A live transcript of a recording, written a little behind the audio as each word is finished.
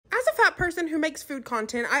person who makes food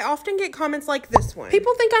content, I often get comments like this one.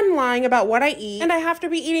 People think I'm lying about what I eat, and I have to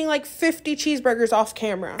be eating like 50 cheeseburgers off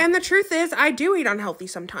camera. And the truth is, I do eat unhealthy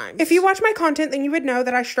sometimes. If you watch my content, then you would know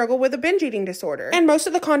that I struggle with a binge eating disorder. And most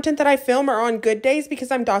of the content that I film are on good days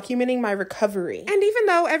because I'm documenting my recovery. And even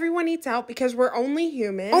though everyone eats out because we're only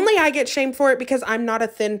human, only I get shamed for it because I'm not a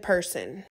thin person.